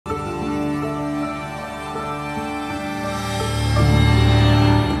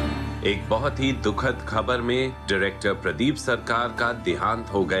एक बहुत ही दुखद खबर में डायरेक्टर प्रदीप सरकार का देहांत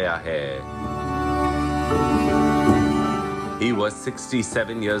हो गया है। He was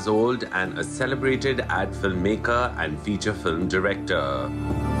 67 years old and a celebrated ad filmmaker and feature film director.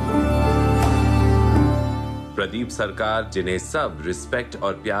 Pradeep सरकार, जिन्हें सब रिस्पेक्ट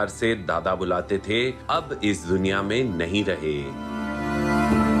और प्यार से दादा बुलाते थे, अब इस दुनिया में नहीं रहे।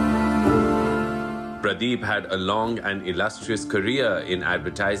 Pradeep had a long and illustrious career in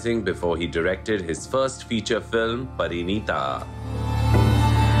advertising before he directed his first feature film, Parineeta.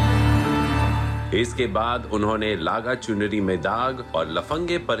 इसके बाद उन्होंने लागा चुनरी में दाग और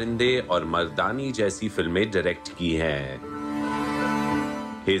लफंगे परिंदे और मर्दानी जैसी फिल्में डायरेक्ट की हैं।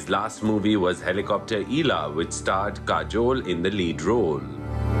 His last movie was Helicopter Ela, which starred Kajol in the lead role.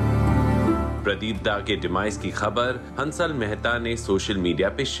 Pradeep दा के डिमाइस की खबर हंसल मेहता ने सोशल मीडिया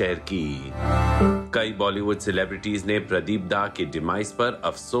पे शेयर की। कई बॉलीवुड सेलिब्रिटीज ने प्रदीप दा के डिमाइस पर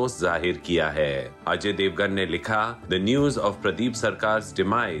अफसोस जाहिर किया है। अजय देवगन ने लिखा, "The news of Pradeep Sarkar's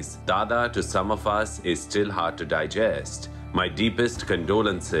demise, Dada, to some of us is still hard to digest. My deepest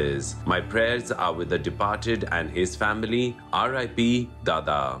condolences. My prayers are with the departed and his family. R.I.P.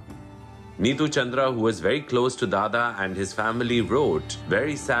 Dada." Neetu Chandra, who was very close to Dada and his family, wrote,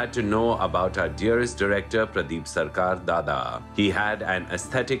 "Very sad to know about our dearest director Pradeep Sarkar Dada. He had an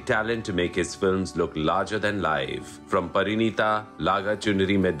aesthetic talent to make his films look larger than life. From Parineeta, Laga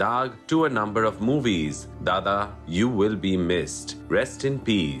Chunari Mein Daag to a number of movies, Dada, you will be missed. Rest in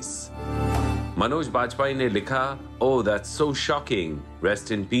peace." Manoj Bajpayee ने लिखा, "Oh, that's so shocking.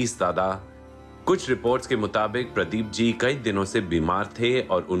 Rest in peace, Dada." कुछ reports के मुताबिक प्रदीप जी कई दिनों से बीमार थे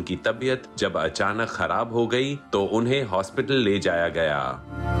और उनकी तबीयत जब अचानक खराब हो गई तो उन्हें हॉस्पिटल ले जाया गया।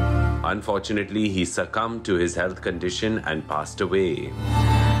 Unfortunately, he succumbed to his health condition and passed away.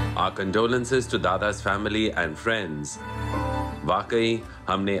 Our condolences to Dada's family and friends. वाकई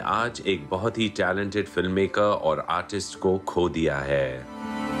हमने आज एक बहुत ही टैलेंटेड फिल्ममेकर और आर्टिस्ट को खो दिया है।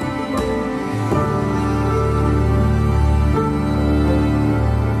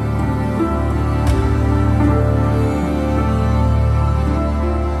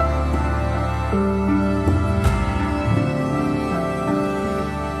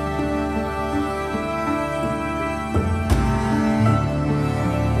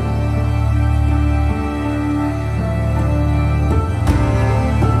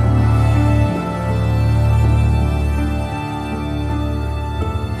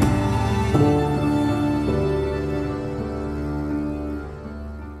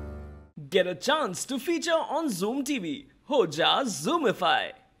 Get a chance to feature on Zoom TV. हो जा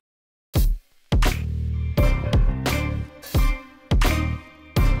Zoomify.